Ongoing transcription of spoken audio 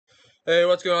Hey,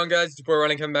 what's going on, guys? It's your boy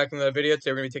Running coming back with another video.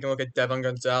 Today we're going to be taking a look at Devon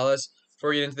Gonzalez.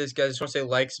 Before we get into this, guys, I just want to say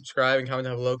like, subscribe, and comment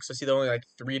down below because I see that only like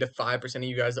 3 to 5% of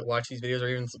you guys that watch these videos are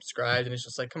even subscribed, and it's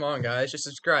just like, come on, guys, just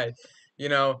subscribe. You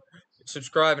know,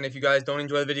 subscribe, and if you guys don't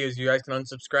enjoy the videos, you guys can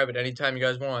unsubscribe at any time you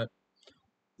guys want.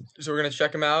 So we're going to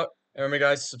check him out. And remember,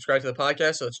 guys, subscribe to the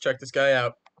podcast, so let's check this guy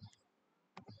out.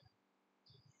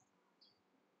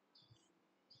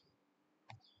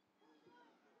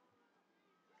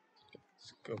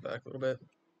 Let's go back a little bit.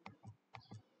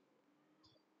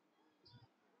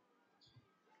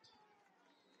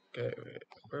 Okay, wait,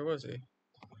 where was he?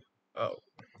 Oh,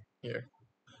 here.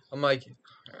 I'm like,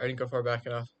 I didn't go far back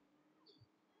enough.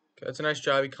 Okay, that's a nice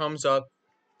job. He comes up.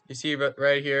 You see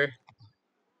right here.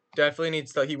 Definitely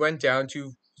needs to. He went down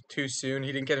too soon.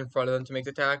 He didn't get in front of them to make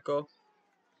the tackle.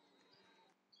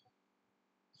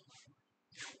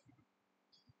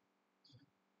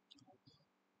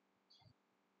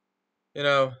 You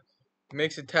know,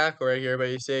 makes a tackle right here, but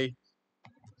you see,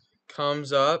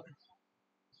 comes up.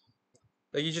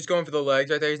 Like he's just going for the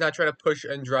legs right there. He's not trying to push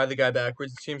and drive the guy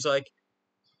backwards. It seems like.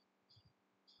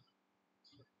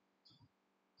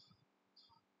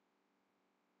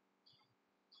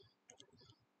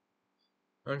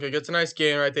 Okay, gets a nice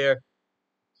gain right there.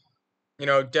 You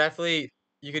know, definitely,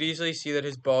 you could easily see that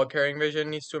his ball carrying vision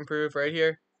needs to improve right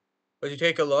here. But if you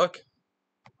take a look,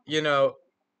 you know,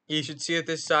 you should see that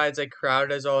this side's like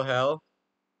crowded as all hell.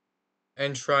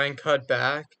 And try and cut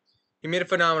back. He made a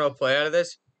phenomenal play out of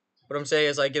this. What I'm saying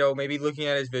is, like, you know, maybe looking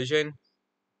at his vision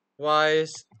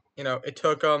wise, you know, it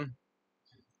took him,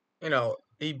 you know,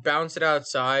 he bounced it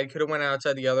outside. Could have went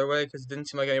outside the other way because it didn't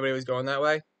seem like anybody was going that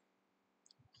way. You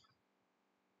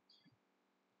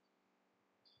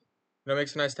know,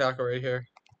 makes a nice tackle right here.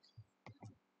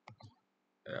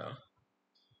 You know,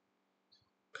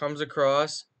 comes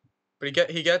across, but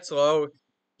he gets low.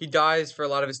 He dies for a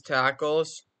lot of his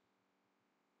tackles.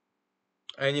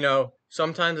 And, you know,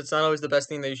 sometimes it's not always the best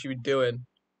thing that you should be doing.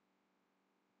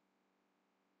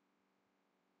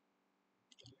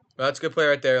 But that's a good play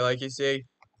right there. Like, you see,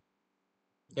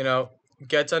 you know,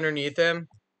 gets underneath him.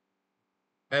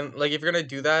 And, like, if you're going to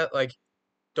do that, like,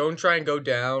 don't try and go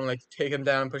down. Like, take him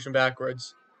down and push him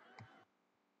backwards.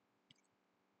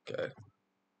 Okay.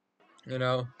 You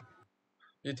know,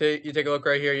 you take a look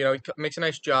right here. You know, he makes a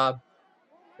nice job.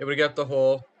 Able to get up the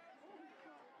hole.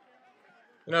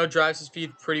 You know, drives his feet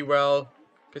pretty well.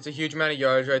 Gets a huge amount of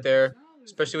yards right there,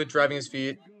 especially with driving his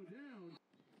feet.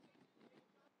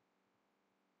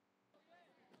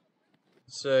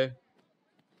 So, you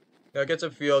know, gets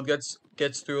upfield,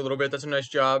 gets through a little bit. That's a nice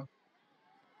job.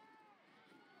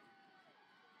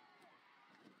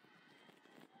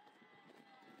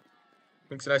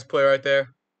 Makes a nice play right there.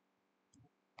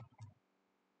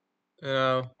 You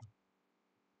know,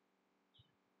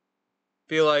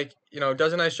 feel like, you know,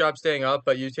 does a nice job staying up,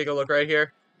 but you take a look right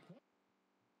here.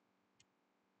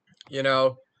 You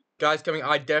know, guys coming,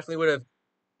 I definitely would have,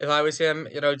 if I was him,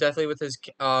 you know, definitely with his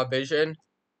vision,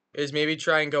 is maybe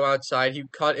try and go outside. He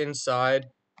cut inside.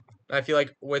 I feel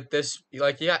like with this,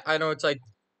 like, yeah, I know it's like,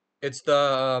 it's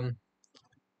the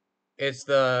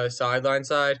sideline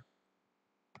side.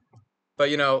 But,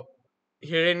 you know,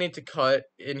 he didn't need to cut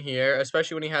in here,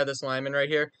 especially when he had this lineman right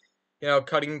here. You know,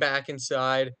 cutting back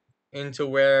inside into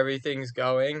where everything's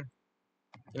going,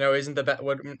 you know, isn't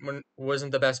the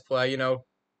wasn't the best play. You know,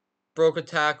 broke a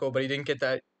tackle, but he didn't get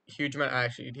that huge amount.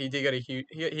 Actually, he did get a huge.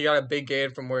 He got a big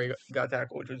gain from where he got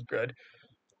tackled, which was good.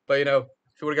 But, you know, if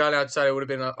he would have gotten outside, it would have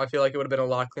been. I feel like it would have been a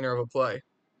lot cleaner of a play.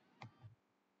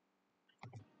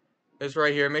 This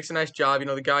right here makes a nice job. You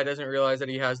know, the guy doesn't realize that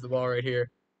he has the ball right here.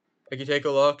 Like, you take a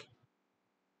look.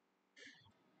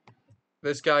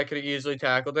 This guy could have easily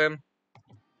tackled him,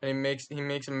 and he makes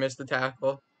him miss the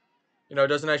tackle. You know,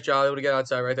 does a nice job able to get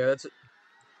outside right there. That's a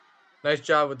nice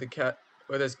job with the cut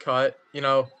with his cut. You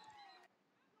know,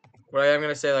 what I am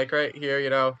gonna say, like right here,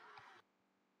 you know,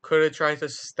 could have tried to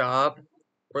stop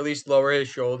or at least lower his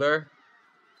shoulder.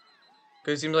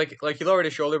 Because it seems like he lowered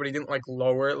his shoulder, but he didn't like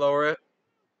lower it.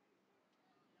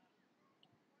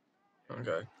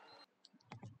 Okay.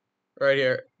 Right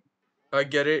here. I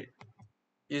get it.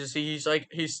 You see,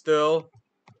 he's still.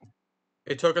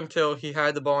 It took him till he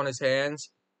had the ball in his hands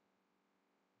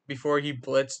before he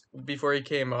blitzed, before he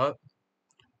came up.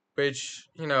 Which,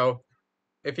 you know,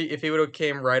 if he would have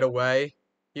came right away,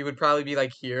 he would probably be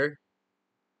like here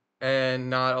and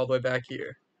not all the way back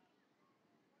here.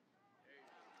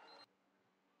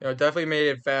 You know, definitely made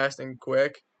it fast and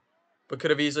quick, but could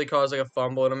have easily caused like a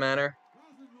fumble in a manner.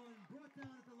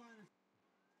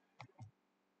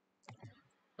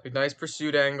 Like nice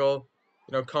pursuit angle,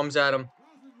 you know, comes at him.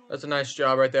 That's a nice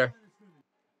job right there.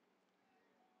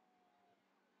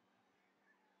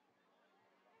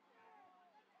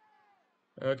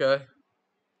 Okay.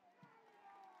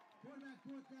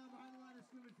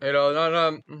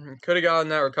 No, could have gotten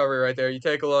that recovery right there. You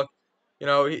take a look.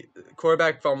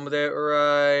 Quarterback fumbled it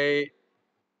right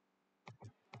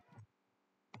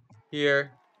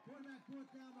here.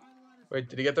 Wait,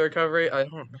 did he get the recovery? I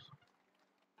don't know.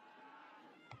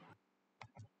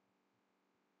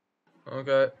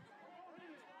 Okay.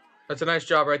 That's a nice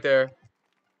job right there.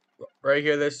 Right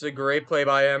here, this is a great play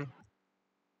by him.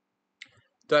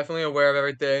 Definitely aware of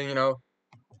everything, and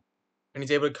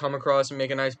he's able to come across and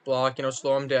make a nice block,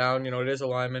 slow him down. It is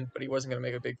alignment, but he wasn't going to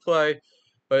make a big play.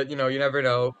 But, you never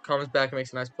know. Comes back and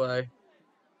makes a nice play.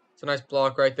 It's a nice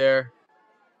block right there.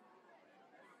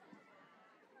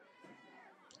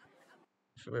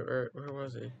 Wait, where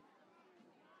was he?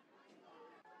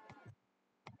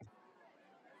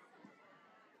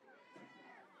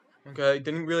 Okay,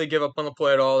 didn't really give up on the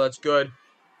play at all. That's good.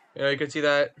 You can see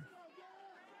that.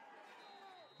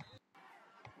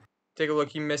 Take a look.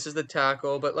 He misses the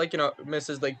tackle, but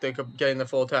misses getting the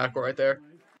full tackle right there.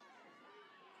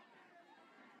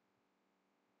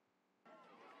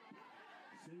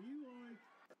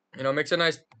 Makes a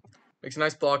nice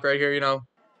block right here.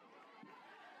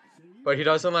 But he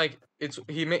doesn't he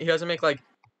doesn't make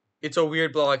it's a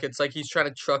weird block. It's like he's trying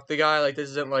to truck the guy. Like this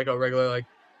isn't like a regular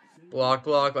block.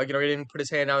 He didn't put his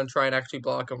hand out and try and actually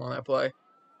block him on that play.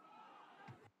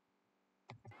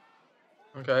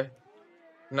 Okay.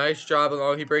 Nice job.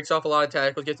 Oh, he breaks off a lot of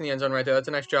tackles, gets in the end zone right there. That's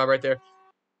a nice job right there.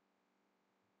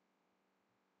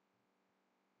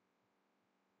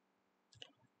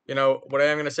 What I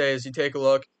am going to say is you take a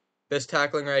look. This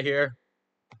tackling right here,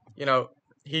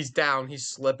 he's down. He's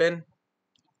slipping.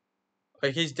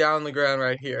 Like, he's down on the ground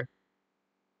right here.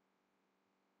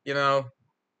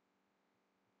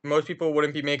 Most people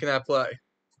wouldn't be making that play.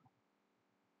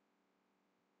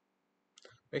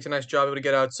 Makes a nice job able to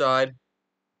get outside.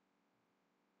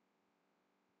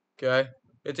 Okay.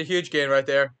 It's a huge gain right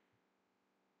there.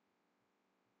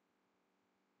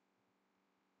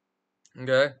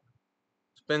 Okay.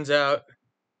 Spins out.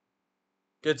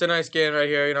 Gets a nice gain right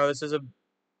here. This is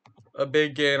a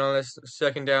big gain on this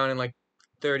second down in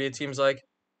 30, it seems like.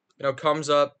 Comes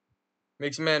up,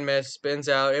 makes a man miss, spins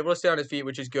out, able to stay on his feet,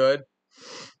 which is good.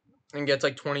 And gets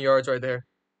 20 yards right there.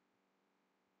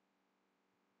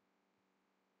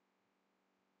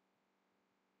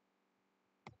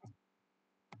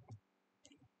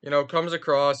 Comes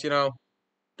across,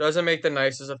 doesn't make the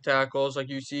nicest of tackles. Like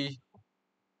you see,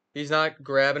 he's not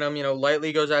grabbing him,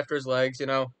 lightly goes after his legs,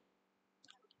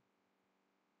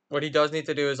 What he does need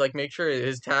to do is make sure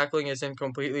his tackling isn't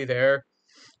completely there,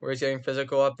 where he's getting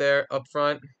physical up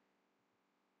front.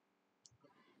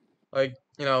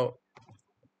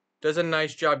 Does a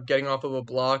nice job getting off of a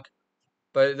block,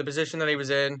 but the position that he was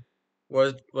in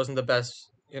wasn't the best,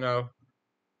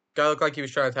 Guy looked like he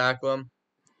was trying to tackle him,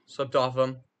 slipped off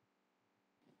him.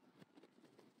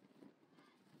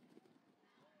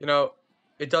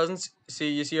 It doesn't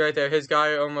you see right there, his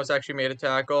guy almost actually made a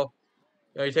tackle.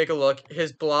 You take a look,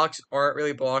 his blocks aren't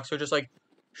really blocks, they're just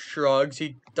shrugs.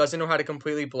 He doesn't know how to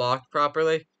completely block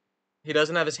properly. He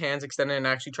doesn't have his hands extended and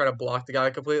actually try to block the guy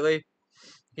completely.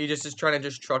 He just is trying to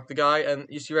just truck the guy, and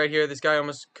you see right here, this guy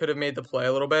almost could have made the play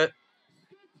a little bit.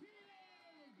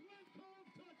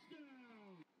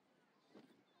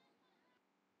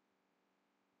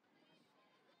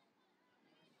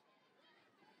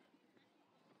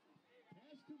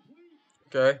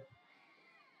 Okay.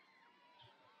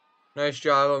 Nice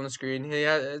job on the screen.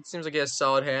 It seems like he has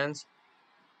solid hands.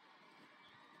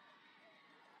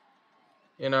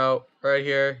 Right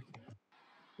here.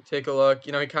 Take a look.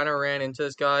 He kind of ran into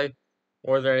this guy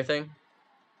more than anything.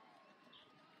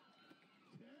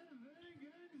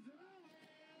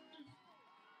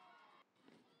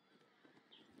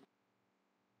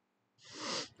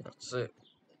 That's it.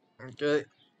 Okay.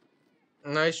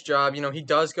 Nice job. He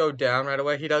does go down right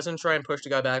away. He doesn't try and push the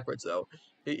guy backwards, though.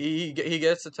 He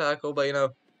gets the tackle,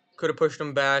 but, could have pushed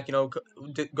him back.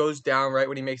 Goes down right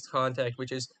when he makes contact,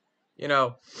 which is,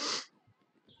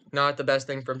 not the best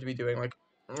thing for him to be doing.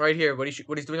 Right here, what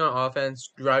he's doing on offense,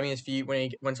 driving his feet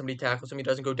when somebody tackles him, he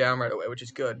doesn't go down right away, which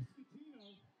is good.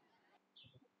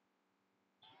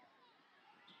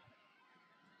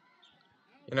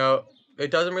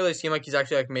 It doesn't really seem like he's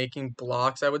actually making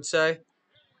blocks, I would say,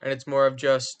 and it's more of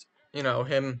just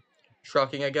him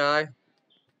trucking a guy.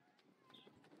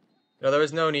 There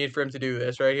was no need for him to do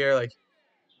this right here.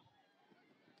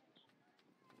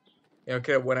 Could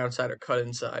have went outside or cut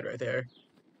inside right there.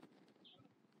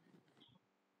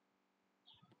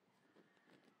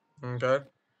 Okay.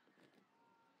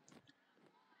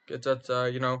 Gets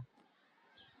outside,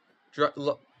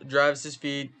 drives his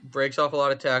feet, breaks off a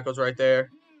lot of tackles right there.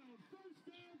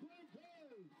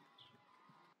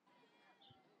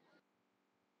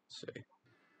 see.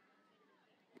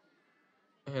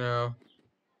 You know,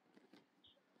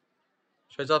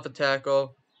 sheds off the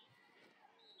tackle,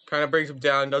 kind of brings him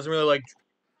down. Doesn't really like.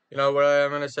 You know what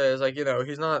I'm gonna say is like,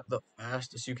 he's not the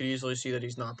fastest. You could easily see that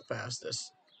he's not the fastest.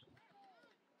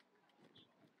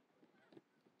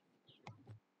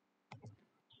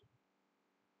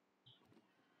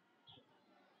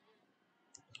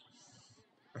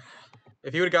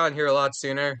 If he would have gotten here a lot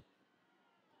sooner,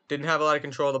 didn't have a lot of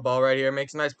control of the ball right here.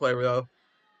 Makes a nice play though.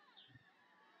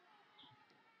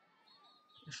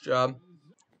 Nice job.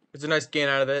 It's a nice gain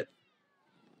out of it.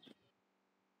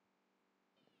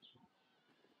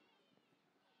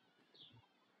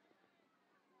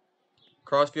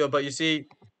 Crossfield, but you see,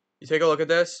 you take a look at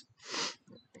this.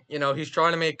 He's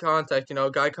trying to make contact.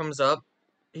 Guy comes up,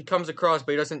 he comes across,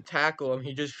 but he doesn't tackle him.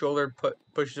 He just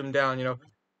pushes him down.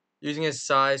 Using his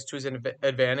size to his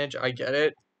advantage. I get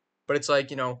it, but it's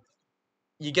like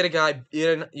you get a guy,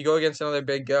 you go against another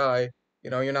big guy.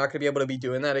 You're not gonna be able to be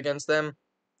doing that against them.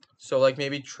 So like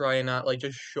maybe try and not like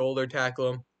just shoulder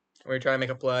tackle him when you're trying to make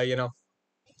a play.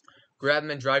 Grab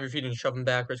him and drive your feet and shove him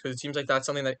backwards because it seems like that's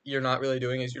something that you're not really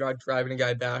doing. Is you're not driving a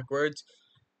guy backwards,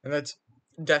 and that's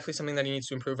definitely something that he needs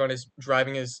to improve on. Is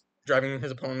driving his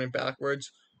opponent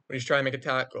backwards when he's trying to make a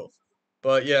tackle.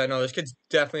 But yeah, no, this kid's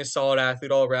definitely a solid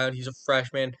athlete all around. He's a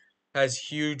freshman, has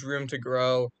huge room to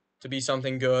grow to be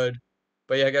something good.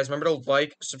 But yeah, guys, remember to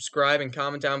like, subscribe, and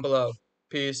comment down below.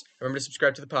 Peace. Remember to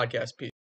subscribe to the podcast. Peace.